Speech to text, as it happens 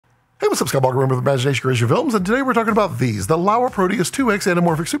Hey, what's up, Skywalker? Remember the Imagination Creation Films, and today we're talking about these, the Laowa Proteus 2X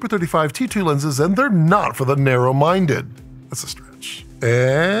Anamorphic Super 35 T2 lenses, and they're not for the narrow-minded. That's a stretch.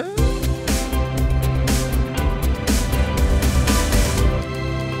 And...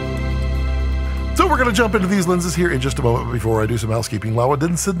 so we're going to jump into these lenses here in just a moment. Before I do some housekeeping, Laowa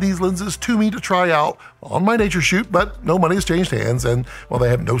didn't send these lenses to me to try out on my nature shoot, but no money has changed hands, and well, they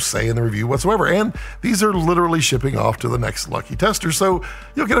have no say in the review whatsoever. And these are literally shipping off to the next lucky tester, so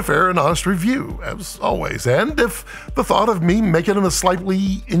you'll get a fair and honest review, as always. And if the thought of me making them a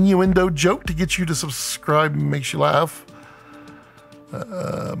slightly innuendo joke to get you to subscribe makes you laugh,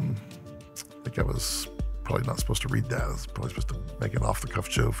 I think I was probably not supposed to read that. I was probably supposed to make an off-the-cuff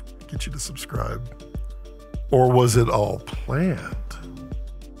joke, get you to subscribe. Or was it all planned?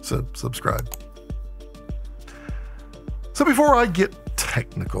 So subscribe. So before I get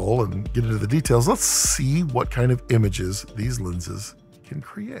technical and get into the details, let's see what kind of images these lenses can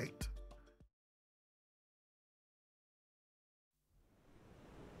create.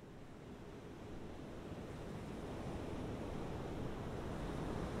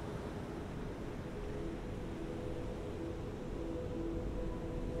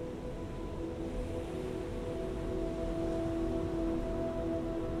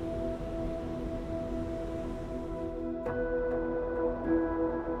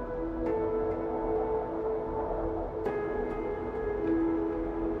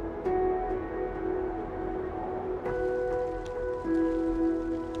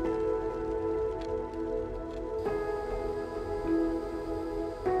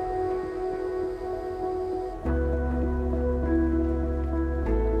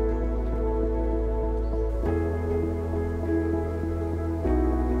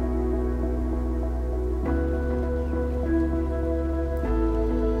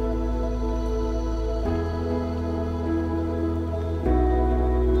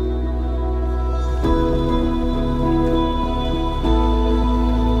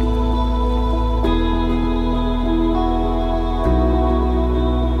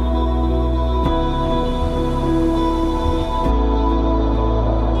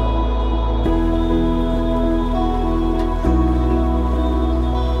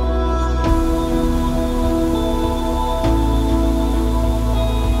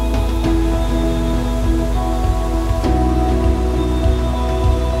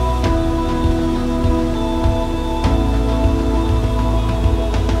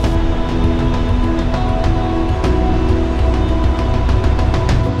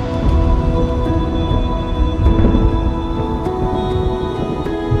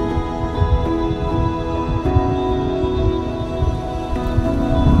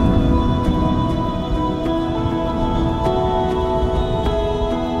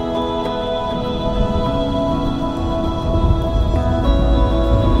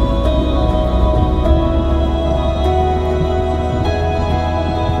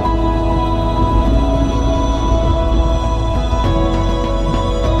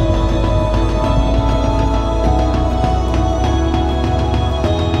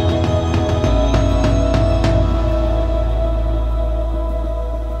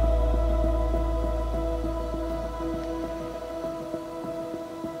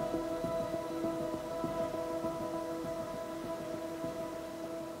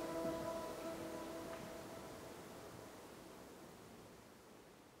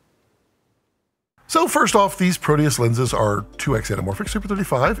 So first off, these Proteus lenses are 2X Anamorphic Super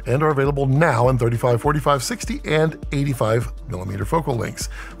 35 and are available now in 35, 45, 60, and 85mm focal lengths,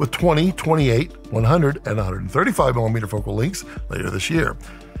 with 20, 28, 100, and 135mm focal lengths later this year.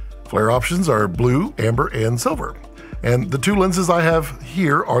 Flare options are blue, amber, and silver. And the two lenses I have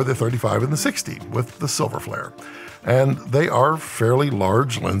here are the 35 and the 60 with the silver flare. And they are fairly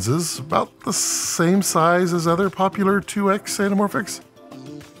large lenses, about the same size as other popular 2X Anamorphics.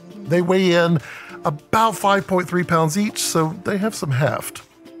 They weigh in about 5.3 pounds each, so they have some heft.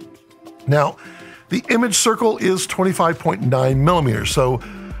 Now, the image circle is 25.9 millimeters, so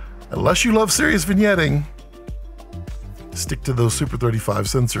unless you love serious vignetting, stick to those Super 35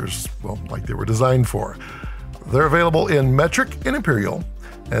 sensors, well, like they were designed for. They're available in metric and imperial,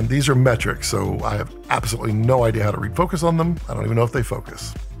 and these are metric, so I have absolutely no idea how to read focus on them. I don't even know if they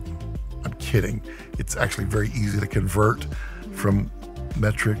focus. I'm kidding. It's actually very easy to convert from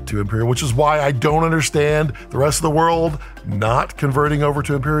metric to imperial, which is why I don't understand the rest of the world not converting over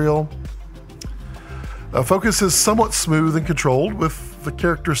to imperial. Focus is somewhat smooth and controlled with the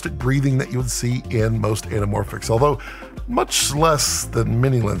characteristic breathing that you would see in most anamorphics, although much less than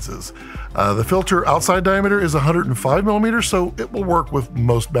mini lenses. The filter outside diameter is 105 millimeters, so it will work with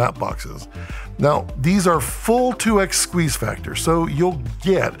most matte boxes. Now, these are full 2x squeeze factor, so you'll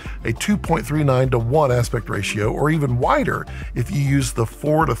get a 2.39 to 1 aspect ratio, or even wider if you use the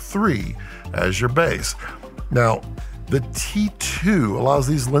 4:3 as your base. Now, the T2 allows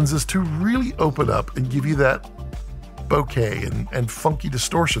these lenses to really open up and give you that bokeh and funky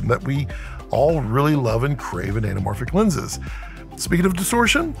distortion that we all really love and crave in anamorphic lenses. Speaking of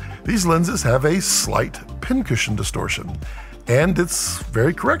distortion, these lenses have a slight pincushion distortion, and it's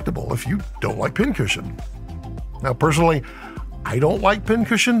very correctable if you don't like pincushion. Now, personally, I don't like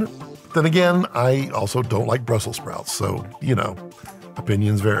pincushion. Then again, I also don't like Brussels sprouts, so, you know,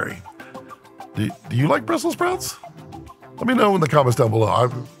 opinions vary. Do you like Brussels sprouts? Let me know in the comments down below.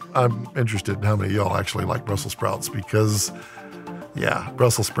 I'm interested in how many of y'all actually like Brussels sprouts, because, yeah,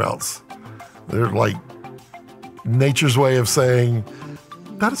 Brussels sprouts, they're like nature's way of saying,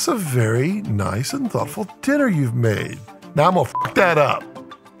 that's a very nice and thoughtful dinner you've made. Now I'm gonna fuck that up.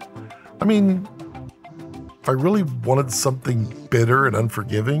 I mean, if I really wanted something bitter and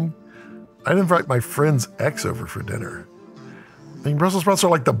unforgiving, I'd invite my friend's ex over for dinner. I mean, Brussels sprouts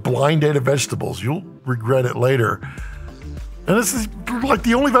are like the blind date of vegetables. You'll regret it later. And this is like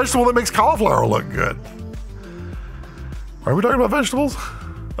the only vegetable that makes cauliflower look good. Are we talking about vegetables?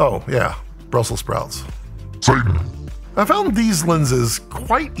 Oh, yeah, Brussels sprouts. Satan. I found these lenses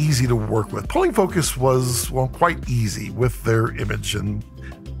quite easy to work with. Pulling focus was, well, quite easy with their image, and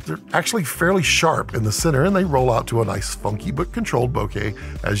they're actually fairly sharp in the center, and they roll out to a nice funky but controlled bokeh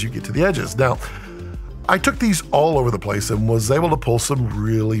as you get to the edges. Now, I took these all over the place and was able to pull some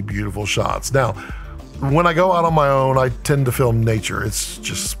really beautiful shots. Now, when I go out on my own, I tend to film nature. It's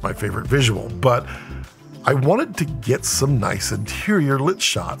just my favorite visual, but I wanted to get some nice interior lit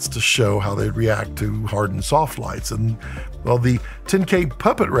shots to show how they'd react to hard and soft lights. And well, the 10K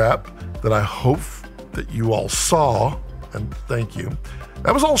puppet wrap that I hope that you all saw, and thank you,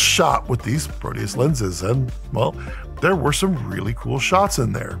 that was all shot with these Proteus lenses. And well, there were some really cool shots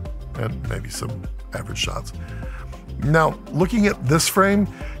in there, and maybe some average shots. Now, looking at this frame,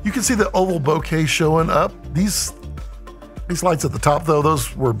 you can see the oval bokeh showing up. These lights at the top, though,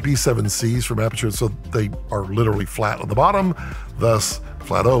 those were B7Cs from Aputure, so they are literally flat on the bottom, thus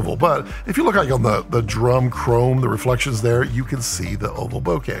flat oval. But if you look like on the drum chrome, the reflections there, you can see the oval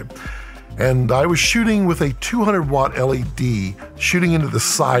bokeh. And I was shooting with a 200 watt LED shooting into the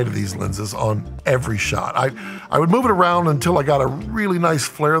side of these lenses on every shot. I would move it around until I got a really nice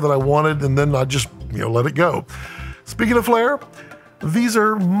flare that I wanted, and then I'd just, let it go. Speaking of flare, these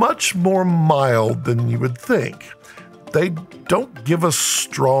are much more mild than you would think. They don't give a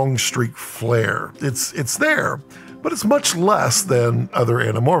strong streak flare. It's there, but it's much less than other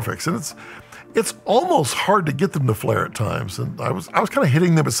anamorphics, and it's almost hard to get them to flare at times. And I was kind of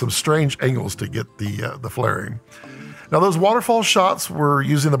hitting them at some strange angles to get the flaring. Now, those waterfall shots were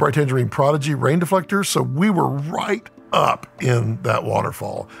using the Bright Tangerine Prodigy rain deflector, so we were right up in that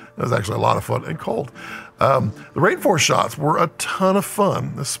waterfall. It was actually a lot of fun and cold. The rainforest shots were a ton of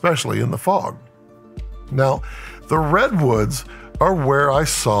fun, especially in the fog. Now, the redwoods are where I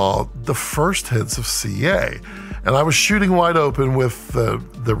saw the first hints of CA, and I was shooting wide open with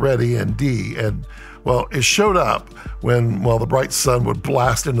the Ready and D, and well, it showed up when, well, the bright sun would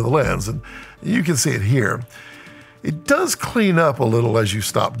blast into the lens, and you can see it here. It does clean up a little as you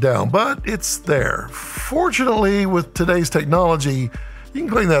stop down, but it's there. Fortunately, with today's technology, you can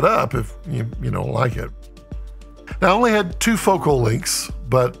clean that up if you don't like it. Now, I only had 2 focal lengths,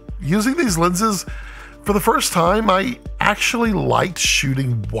 but using these lenses, for the first time, I actually liked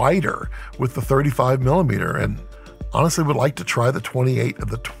shooting wider with the 35 millimeter, and honestly would like to try the 28 and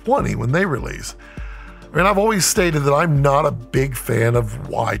the 20 when they release. I mean, I've always stated that I'm not a big fan of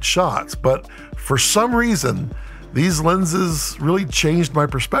wide shots, but for some reason, these lenses really changed my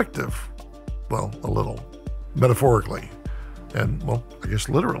perspective. Well, a little, metaphorically, and well, I guess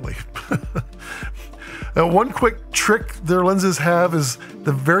literally. Now, one quick trick their lenses have is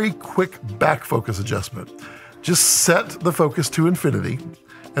the very quick back focus adjustment. Just set the focus to infinity,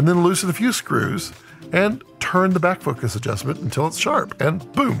 and then loosen a few screws, and turn the back focus adjustment until it's sharp,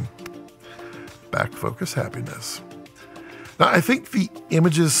 and boom, back focus happiness. Now, I think the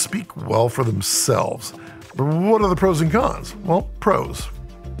images speak well for themselves. But what are the pros and cons? Well, pros,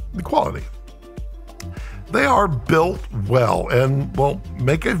 the quality. They are built well and, well,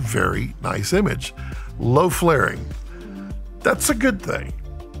 make a very nice image. Low flaring. That's a good thing.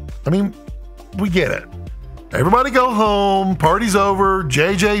 I mean, we get it. Everybody go home, party's over,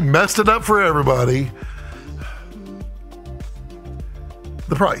 JJ messed it up for everybody.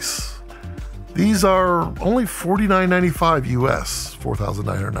 The price. These are only $49.95 US,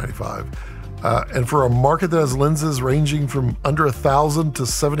 $4,995. And for a market that has lenses ranging from under $1,000 to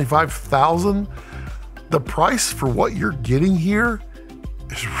 $75,000, the price for what you're getting here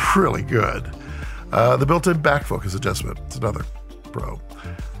is really good. The built-in back focus adjustment, it's another pro.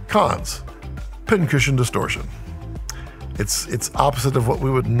 Cons, pincushion distortion. It's opposite of what we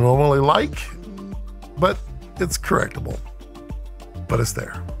would normally like, but it's correctable. But it's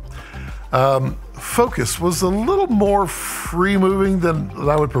there. Focus was a little more free-moving than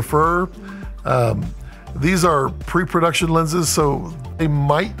I would prefer. These are pre-production lenses, so they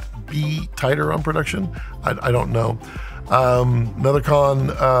might be tighter on production. I don't know. Another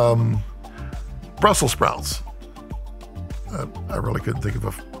con, Brussels sprouts. I really couldn't think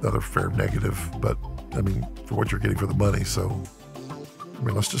of another fair negative, but I mean, for what you're getting for the money, so I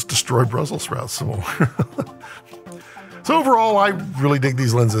mean, let's just destroy Brussels sprouts some more. So overall, I really dig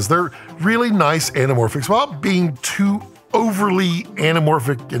these lenses. They're really nice anamorphics without being too overly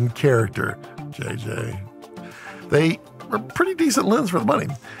anamorphic in character, JJ. They are a pretty decent lens for the money.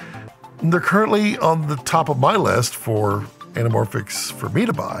 And they're currently on the top of my list for anamorphics for me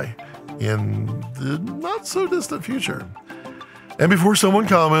to buy in the not so distant future. And before someone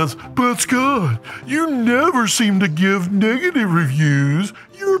comments, "But Scott, you never seem to give negative reviews.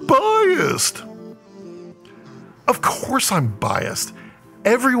 You're biased." Of course I'm biased.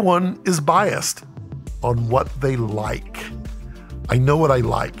 Everyone is biased on what they like. I know what I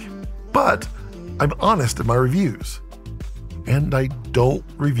like, but I'm honest in my reviews. And I don't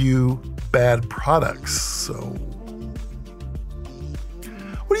review bad products, so.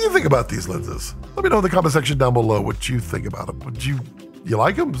 What do you think about these lenses? Let me know in the comment section down below what you think about them. Would you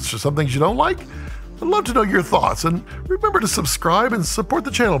like them? Is there some things you don't like? I'd love to know your thoughts, and remember to subscribe and support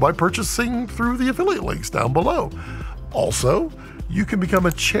the channel by purchasing through the affiliate links down below. Also, you can become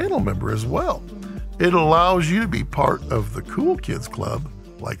a channel member as well. It allows you to be part of the cool kids club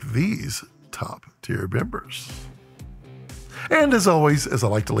like these top tier members. And as always, as I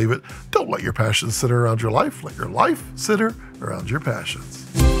like to leave it, don't let your passions center around your life. Let your life center around your passions.